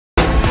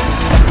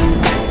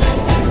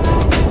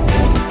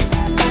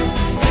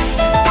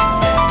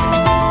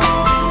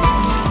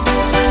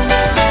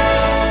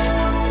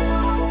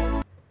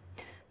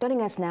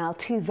joining us now,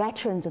 two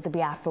veterans of the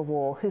Biafra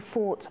War who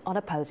fought on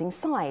opposing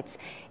sides.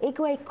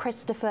 Igwe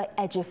Christopher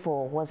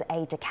Ejiofor was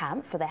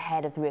aide-de-camp for the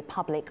head of the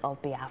Republic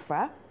of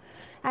Biafra.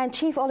 And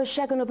Chief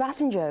Olusegun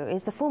Obasanjo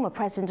is the former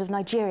president of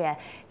Nigeria.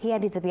 He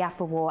ended the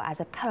Biafra War as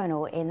a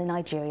colonel in the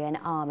Nigerian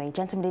army.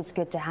 Gentlemen, it's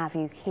good to have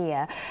you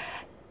here.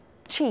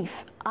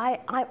 Chief,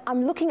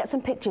 I'm looking at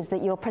some pictures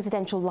that your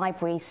presidential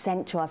library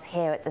sent to us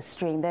here at the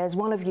stream. There's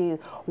one of you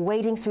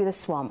wading through the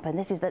swamp, and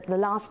this is the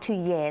last 2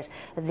 years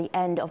at the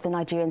end of the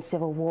Nigerian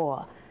Civil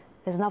War.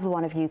 There's another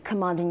one of you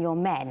commanding your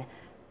men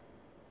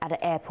at an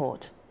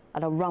airport,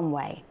 at a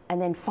runway,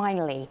 and then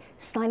finally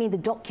signing the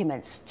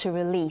documents to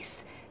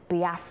release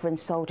Biafran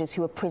soldiers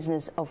who were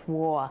prisoners of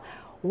war.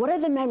 What are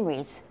the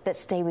memories that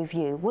stay with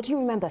you? What do you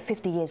remember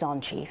 50 years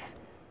on, Chief?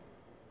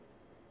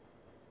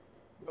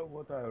 Well,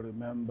 what I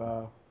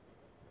remember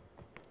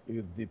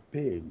is the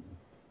pain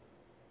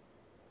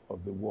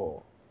of the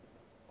war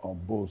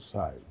on both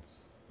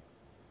sides,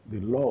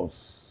 the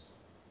loss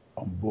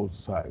on both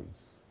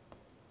sides,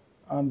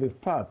 and the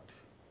fact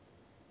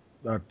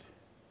that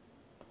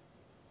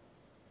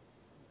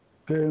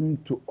came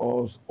to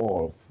us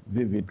all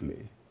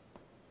vividly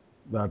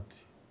that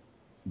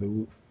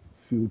the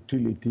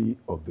futility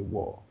of the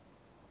war,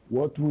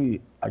 what we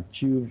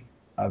achieved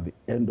at the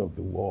end of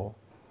the war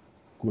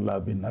could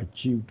have been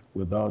achieved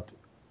without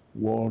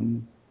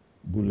one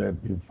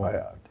bullet being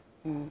fired.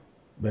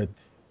 But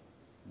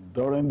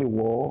during the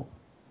war,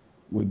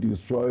 we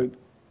destroyed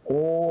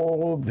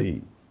all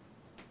the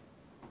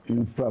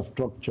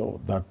infrastructure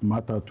that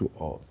mattered to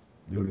us.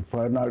 The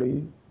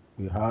refinery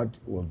we had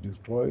was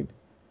destroyed.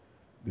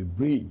 The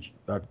bridge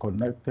that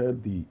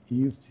connected the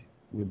east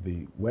with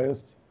the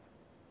west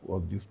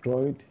was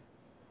destroyed.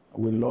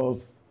 We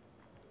lost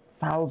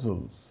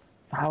thousands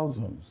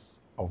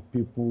of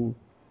people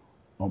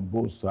on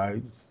both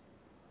sides.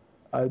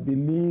 I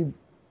believe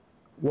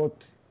what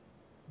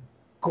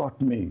got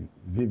me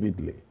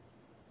vividly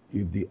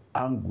is the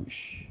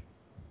anguish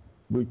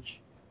which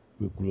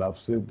we could have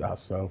saved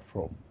ourselves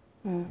from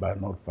by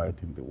not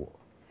fighting the war.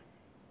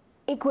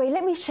 Igwe,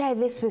 let me share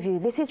this with you.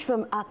 This is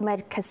from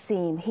Ahmed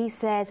Kasim. He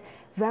says,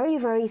 very,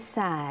 very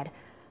sad.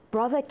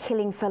 Brother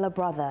killing fellow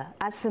brother.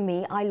 As for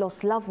me, I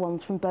lost loved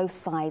ones from both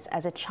sides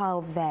as a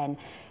child then.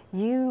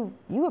 You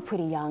were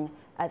pretty young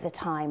at the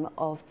time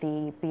of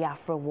the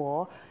Biafra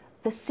War.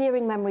 The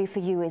searing memory for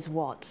you is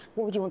what?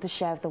 What would you want to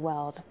share with the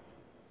world?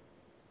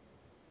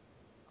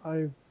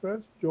 I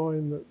first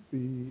joined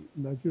the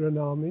Nigerian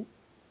Army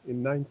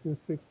in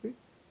 1960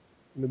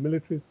 in the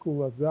military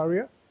school at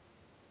Zaria,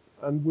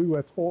 and we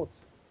were taught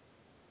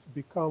to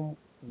become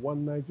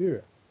one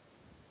Nigeria.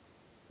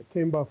 I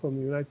came back from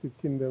the United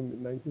Kingdom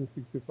in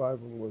 1965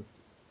 and was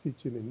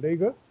teaching in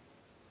Lagos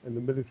in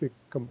the military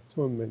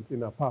cantonment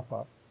in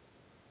Apapa.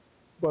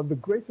 But the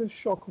greatest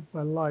shock of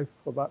my life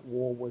for that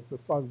war was the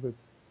fact that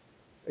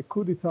a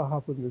coup d'etat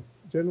happened in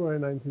January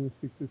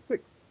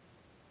 1966,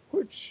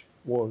 which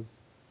was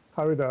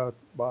carried out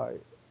by a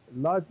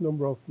large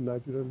number of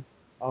Nigerian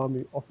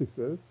army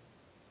officers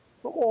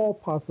from all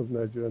parts of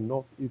Nigeria,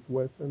 north, east,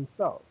 west, and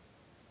south.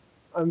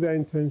 And their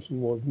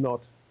intention was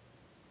not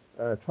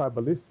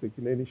tribalistic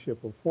in any shape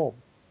or form.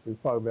 In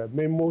fact, their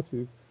main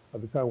motive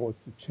at the time was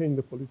to change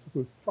the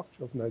political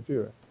structure of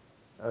Nigeria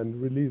and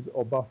release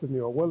Obafemi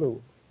Awolowo.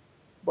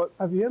 But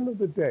at the end of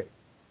the day,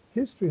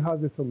 history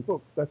has it on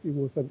book that it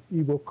was an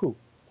evil coup,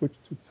 which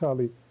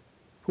totally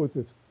put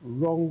a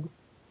wrong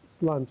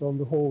slant on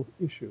the whole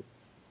issue.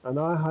 And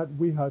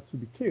we had to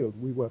be killed.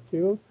 We were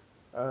killed,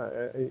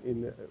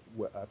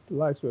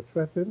 lives were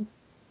threatened.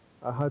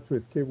 I had to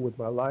escape with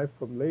my life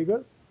from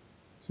Lagos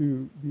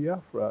to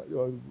Biafra,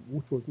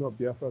 which was not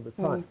Biafra at the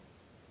time.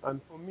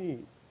 And for me,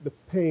 the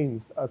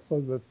pains are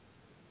such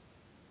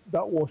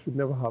that war should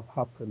never have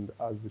happened,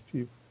 as the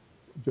chief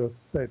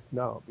just said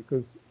now,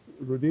 because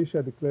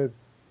Rhodesia declared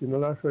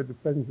unilateral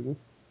independence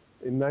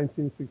in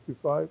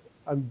 1965,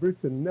 and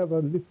Britain never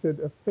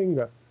lifted a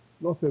finger.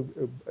 Not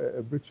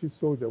a British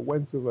soldier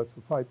went over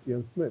to fight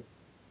Ian Smith.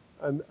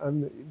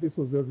 And this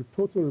was a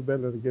total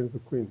rebellion against the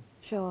Queen.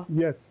 Sure.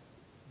 Yet,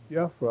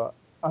 Biafra,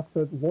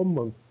 after 1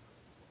 month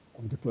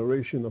of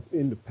declaration of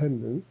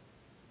independence,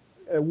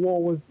 a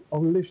war was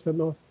unleashed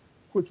on us,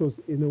 which was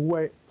in a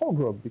way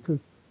pogrom,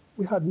 because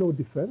we had no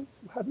defense,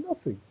 we had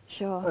nothing.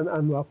 Sure.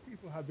 And our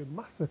people had been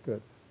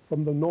massacred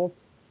from the north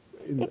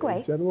in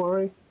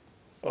January.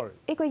 Sorry.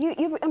 Igwe,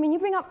 you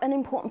bring up an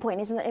important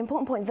point. It's an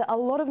important point that a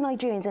lot of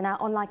Nigerians in our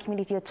online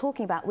community are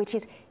talking about, which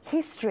is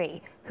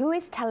history. Who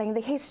is telling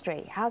the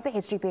history? How's the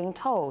history being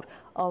told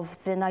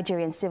of the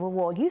Nigerian Civil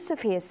War?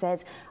 Yusuf here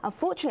says,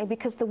 unfortunately,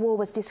 because the war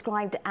was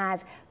described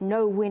as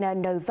no winner,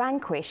 no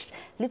vanquished,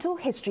 little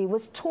history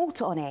was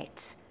taught on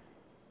it.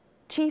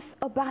 Chief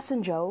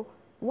Obasanjo,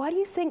 why do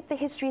you think the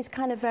history is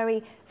kind of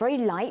very, very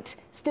light,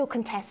 still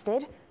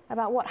contested,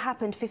 about what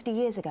happened 50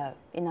 years ago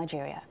in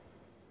Nigeria?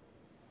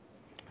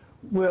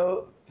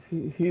 Well,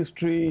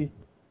 history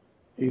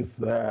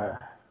is,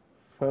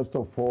 first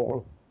of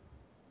all,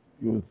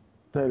 you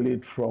tell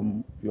it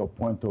from your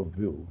point of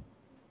view.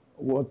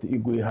 What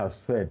Igwe has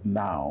said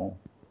now,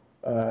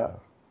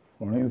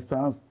 for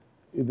instance,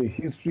 the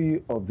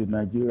history of the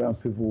Nigerian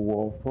Civil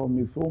War from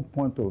his own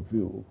point of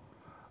view.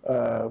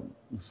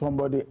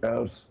 Somebody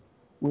else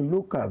will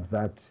look at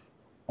that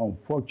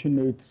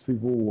unfortunate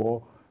civil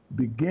war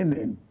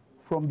beginning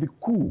from the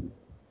coup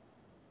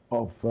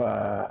of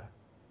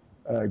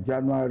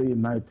January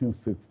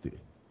 1960.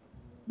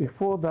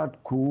 Before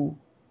that coup,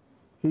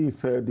 he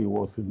said he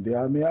was in the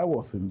army, I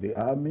was in the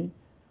army.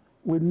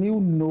 We knew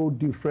no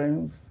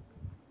difference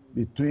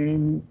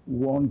between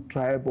one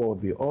tribe or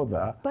the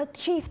other. But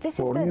Chief, this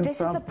is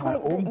the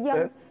point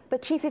that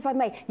but Chief, if I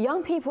may,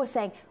 young people are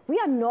saying, we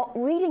are not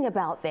reading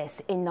about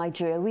this in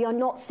Nigeria. We are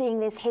not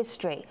seeing this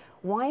history.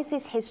 Why is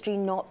this history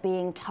not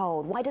being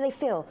told? Why do they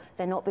feel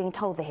they're not being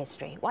told the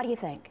history? Why do you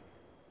think?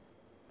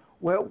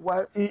 Well,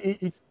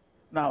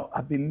 now,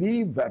 I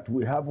believe that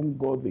we haven't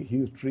got the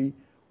history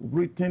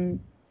written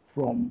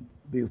from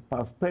the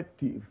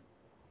perspective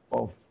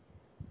of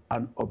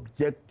an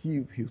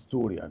objective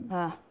historian.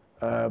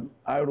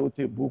 I wrote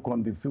a book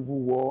on the Civil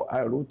War.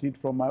 I wrote it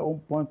from my own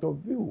point of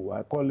view.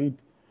 I call it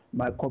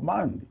my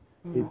command.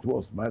 It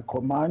was my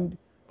command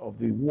of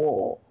the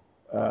war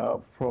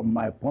from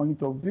my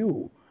point of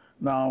view.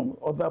 Now,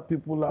 other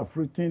people have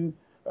written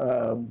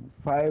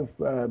 5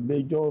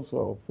 majors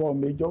or 4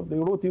 majors. They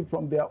wrote it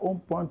from their own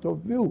point of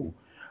view.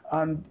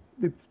 And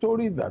the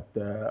story that,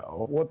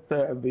 what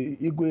the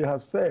Igwe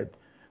has said.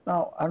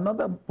 Now,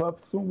 another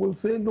person will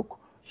say, look,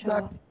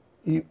 that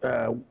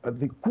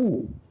the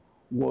coup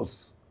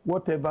was,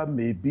 whatever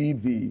may be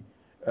the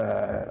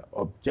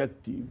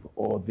objective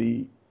or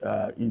the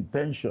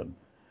intention,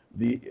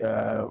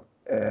 the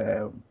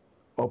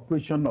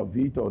operation of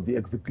it or the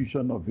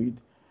execution of it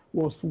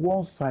was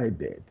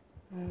one-sided.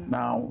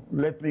 Now,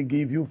 let me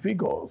give you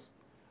figures.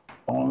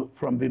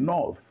 From the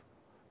north,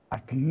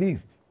 at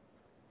least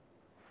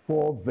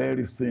 4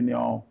 very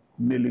senior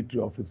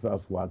military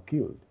officers were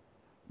killed.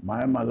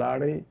 Mai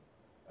Malare,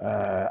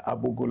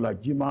 Abu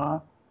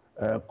Golajima,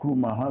 Kru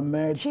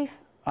Mohammed, Chief,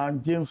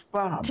 and James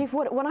Pam. Chief,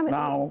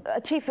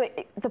 Chief,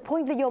 the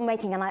point that you're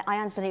making, and I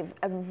understand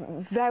it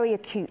very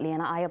acutely,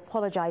 and I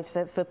apologize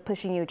for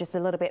pushing you just a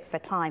little bit for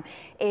time,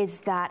 is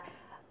that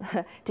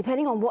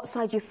depending on what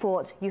side you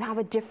fought, you have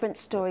a different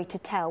story to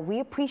tell. We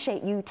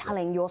appreciate you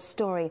telling your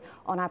story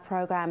on our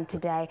program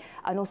today.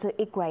 And also,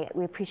 Igwe,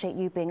 we appreciate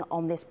you being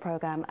on this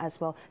program as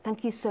well.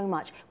 Thank you so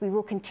much. We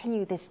will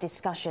continue this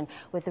discussion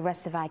with the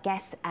rest of our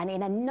guests and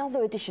in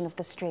another edition of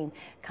The Stream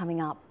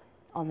coming up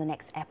on the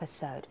next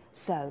episode.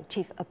 So,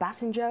 Chief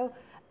Obasanjo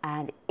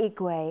and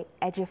Igwe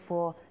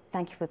Ejiofor,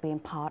 thank you for being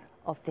part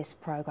of this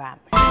program.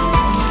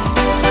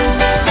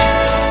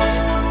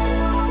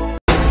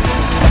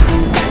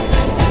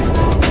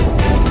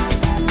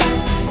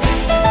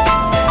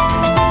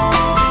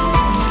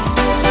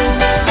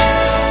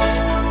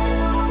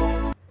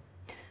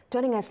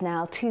 Joining us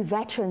now, 2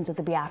 veterans of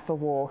the Biafra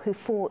War who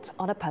fought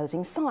on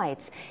opposing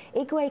sides.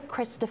 Igwe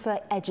Christopher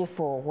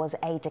Ejiofor was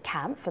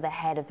aide-de-camp for the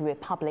head of the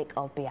Republic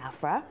of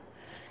Biafra.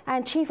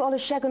 And Chief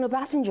Olusegun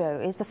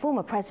Obasanjo is the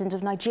former president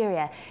of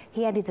Nigeria.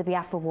 He ended the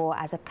Biafra War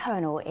as a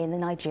colonel in the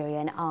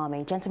Nigerian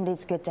army. Gentlemen,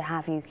 it's good to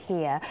have you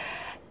here.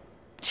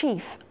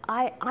 Chief,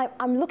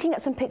 I'm looking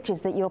at some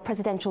pictures that your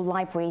presidential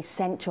library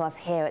sent to us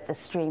here at the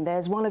Stream.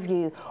 There's one of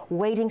you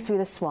wading through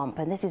the swamp,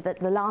 and this is the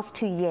last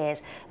 2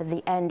 years at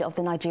the end of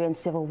the Nigerian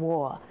Civil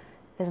War.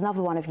 There's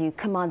another one of you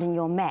commanding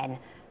your men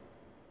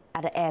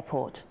at an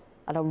airport,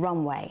 at a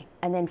runway,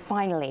 and then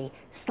finally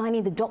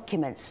signing the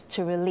documents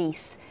to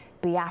release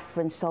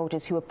Biafran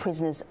soldiers who were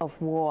prisoners of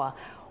war.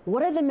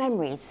 What are the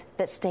memories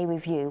that stay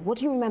with you? What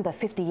do you remember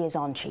 50 years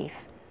on,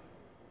 Chief?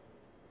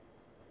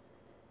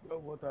 Well,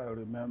 what I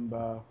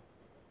remember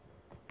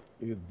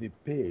is the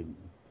pain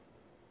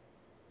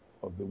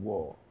of the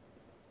war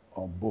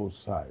on both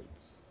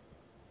sides,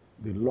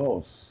 the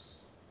loss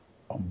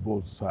on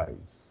both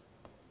sides,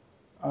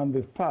 and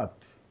the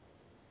fact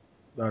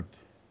that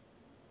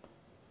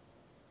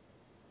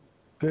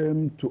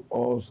came to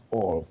us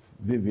all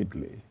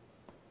vividly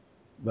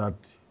that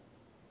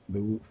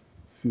the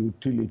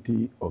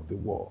futility of the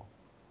war.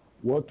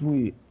 What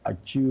we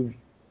achieved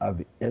at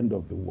the end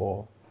of the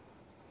war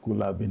could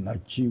have been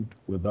achieved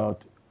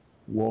without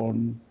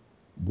one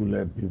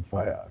bullet being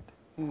fired.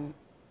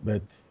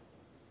 But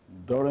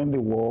during the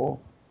war,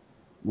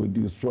 we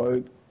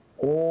destroyed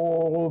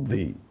all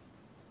the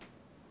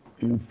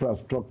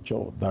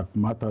infrastructure that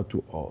mattered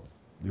to us.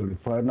 The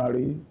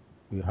refinery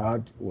we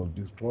had was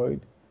destroyed.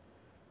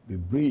 The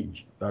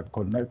bridge that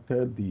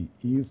connected the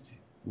east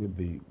with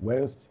the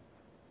west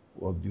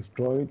was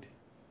destroyed.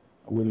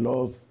 We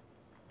lost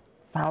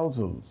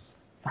thousands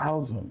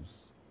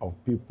of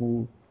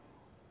people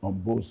on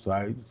both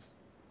sides.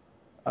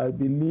 I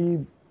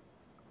believe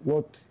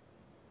what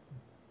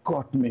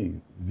got me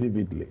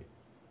vividly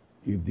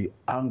is the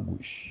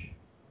anguish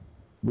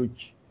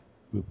which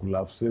we could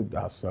have saved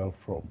ourselves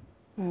from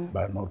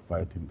by not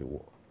fighting the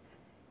war.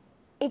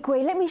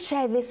 Igwe, let me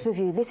share this with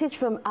you. This is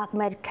from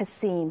Ahmed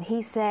Kasim.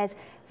 He says,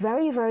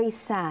 very, very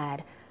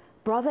sad.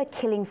 Brother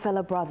killing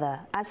fellow brother.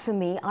 As for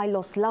me, I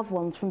lost loved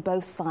ones from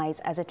both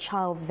sides as a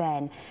child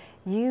then.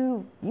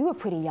 You were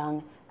pretty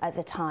young at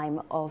the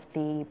time of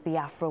the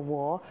Biafra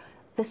War.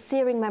 The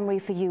searing memory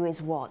for you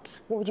is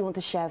what? What would you want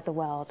to share with the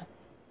world?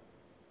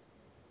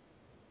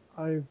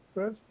 I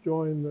first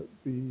joined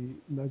the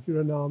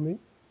Nigerian Army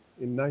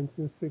in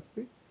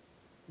 1960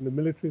 in the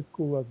military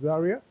school of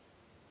Zaria,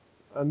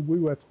 and we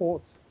were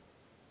taught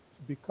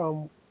to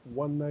become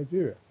one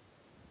Nigeria.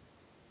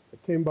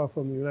 I came back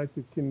from the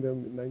United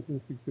Kingdom in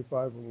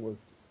 1965 and was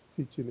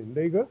teaching in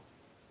Lagos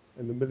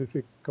and the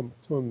military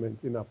cantonment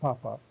in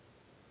Apapa.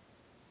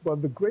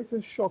 But the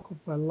greatest shock of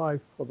my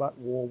life for that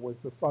war was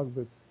the fact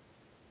that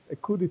a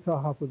coup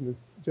d'etat happened in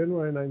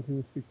January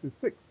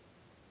 1966,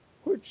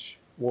 which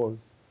was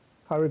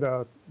carried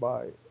out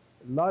by a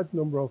large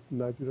number of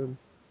Nigerian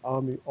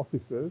army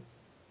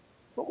officers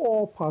from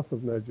all parts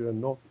of Nigeria,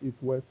 north, east,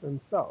 west, and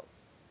south.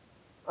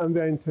 And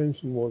their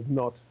intention was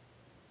not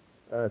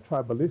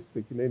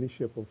tribalistic in any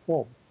shape or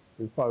form.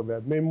 In fact,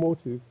 their main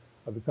motive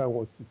at the time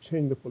was to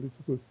change the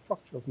political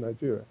structure of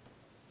Nigeria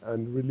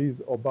and release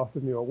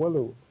Obasanjo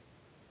Comfession.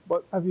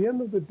 But at the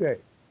end of the day,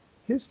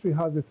 history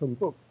has it on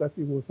book that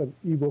it was an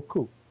evil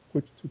coup,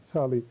 which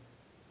totally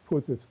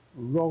put a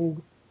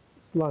wrong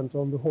slant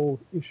on the whole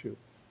issue.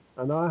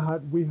 And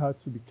we had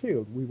to be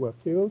killed. We were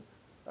killed,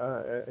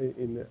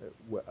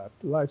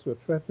 lives were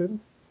threatened.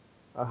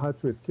 I had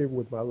to escape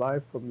with my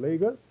life from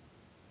Lagos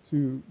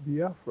to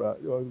Biafra,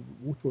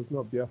 which was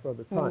not Biafra at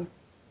the time.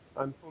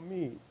 And for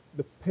me,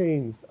 the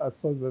pains are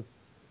so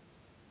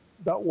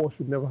that war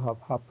should never have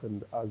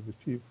happened, as the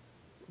chief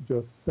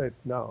just said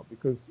now,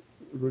 because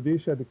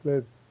Rhodesia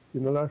declared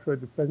unilateral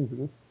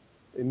independence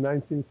in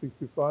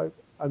 1965,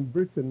 and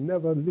Britain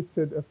never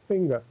lifted a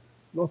finger.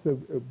 Not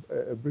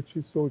a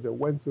British soldier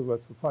went over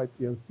to fight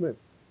Ian Smith.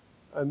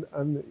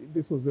 And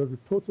this was a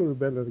total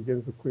rebellion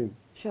against the Queen.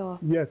 Sure.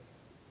 Yet,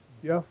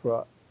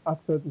 Biafra,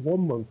 after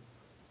 1 month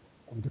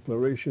of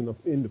declaration of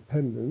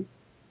independence,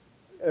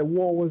 a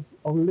war was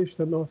unleashed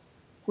on us,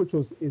 which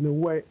was in a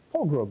way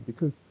pogrom,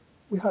 because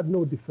we had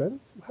no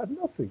defense, we had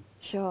nothing.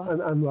 Sure.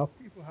 And our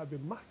people had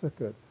been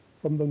massacred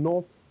from the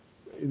north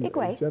in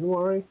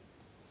January.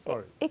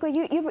 Sorry.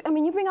 Igwe,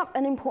 you bring up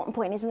an important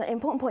point. It's an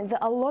important point that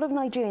a lot of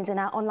Nigerians in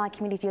our online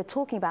community are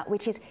talking about,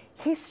 which is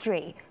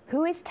history.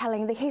 Who is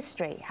telling the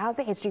history? How's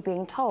the history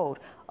being told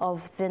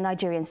of the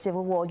Nigerian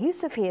Civil War?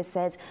 Yusuf here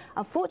says,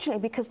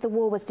 unfortunately, because the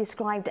war was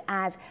described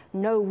as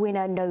no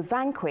winner, no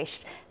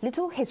vanquished,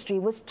 little history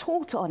was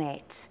taught on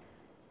it.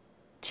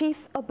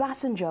 Chief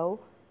Obasanjo,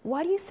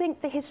 why do you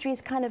think the history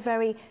is kind of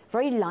very,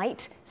 very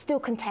light, still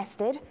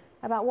contested,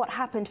 about what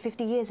happened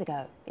 50 years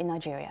ago in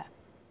Nigeria?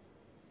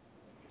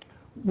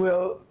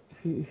 Well,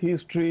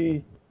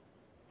 history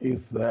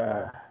is,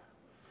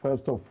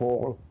 first of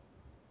all,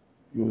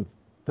 you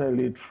tell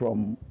it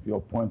from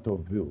your point of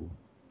view.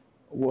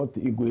 What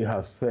Igwe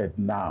has said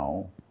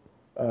now,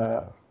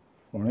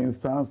 for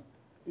instance,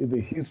 is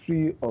the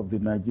history of the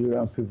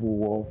Nigerian Civil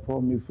War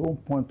from his own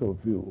point of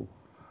view.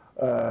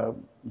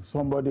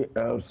 Somebody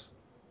else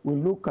will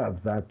look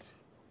at that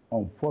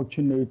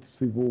unfortunate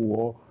civil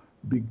war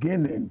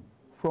beginning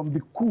from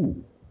the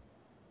coup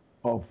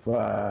of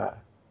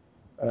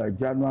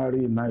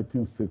January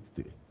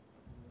 1960.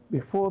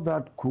 Before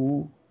that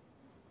coup,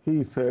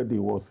 he said he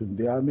was in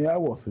the army, I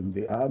was in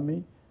the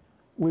army.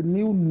 We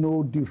knew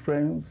no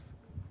difference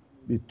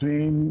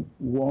between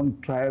one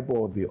tribe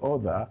or the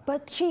other.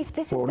 But Chief,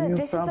 this is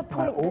the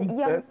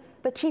point.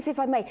 But Chief, if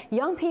I may,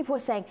 young people are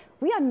saying,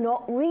 we are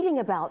not reading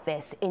about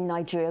this in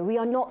Nigeria. We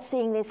are not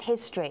seeing this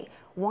history.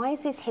 Why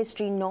is this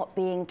history not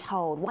being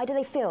told? Why do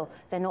they feel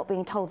they're not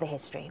being told the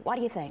history? Why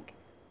do you think?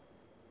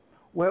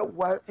 Well,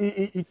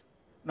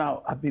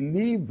 now, I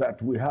believe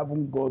that we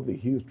haven't got the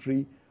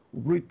history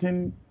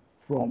written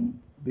from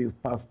the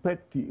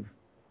perspective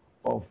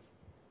of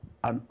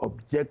an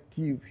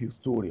objective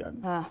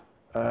historian.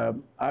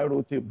 I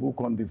wrote a book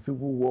on the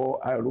Civil War.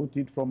 I wrote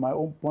it from my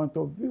own point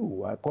of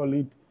view. I call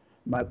it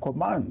my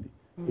command.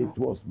 It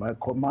was my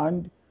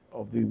command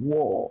of the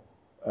war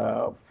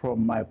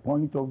from my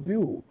point of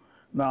view.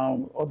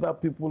 Now, other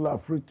people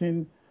have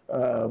written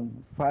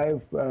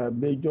 5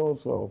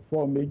 majors or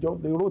 4 majors.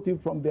 They wrote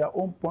it from their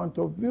own point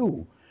of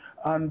view.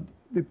 And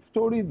the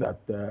story that,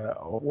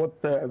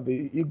 what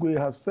the Igwe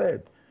has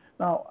said.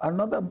 Now,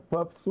 another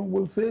person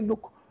will say,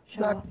 look,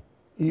 that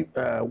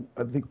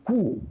the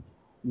coup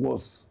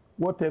was,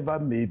 whatever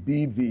may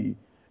be the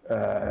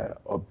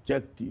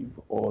objective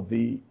or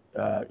the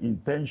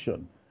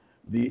intention,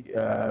 the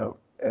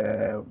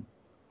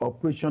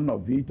operation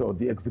of it or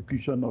the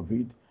execution of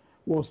it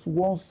was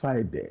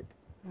one-sided.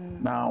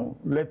 Now,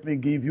 let me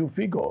give you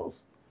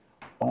figures.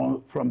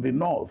 From the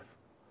north,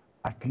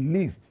 at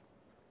least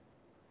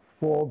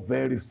 4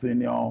 very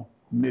senior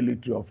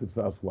military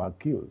officers were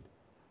killed.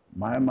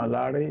 Mai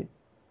Malare,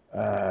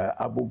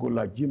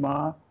 Abogola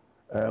Jima,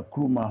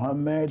 Kru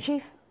Mohammed,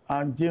 Chief,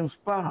 and James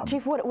Pam.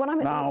 Chief,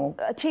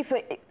 Chief,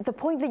 the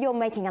point that you're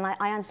making, and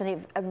I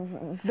understand it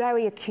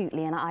very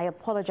acutely, and I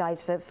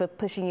apologize for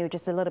pushing you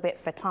just a little bit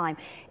for time,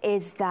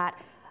 is that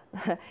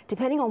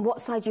depending on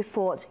what side you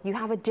fought, you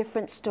have a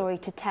different story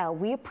to tell.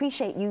 We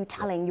appreciate you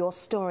telling your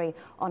story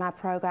on our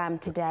program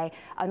today.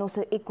 And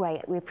also,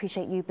 Igwe, we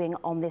appreciate you being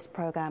on this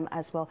program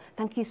as well.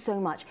 Thank you so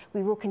much.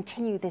 We will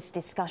continue this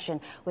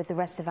discussion with the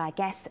rest of our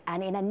guests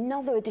and in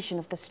another edition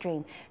of The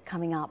Stream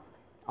coming up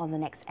on the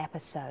next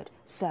episode.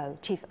 So,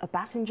 Chief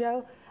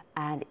Obasanjo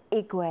and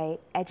Igwe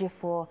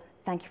Ejiofor,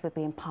 thank you for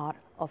being part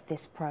of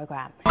this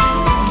program.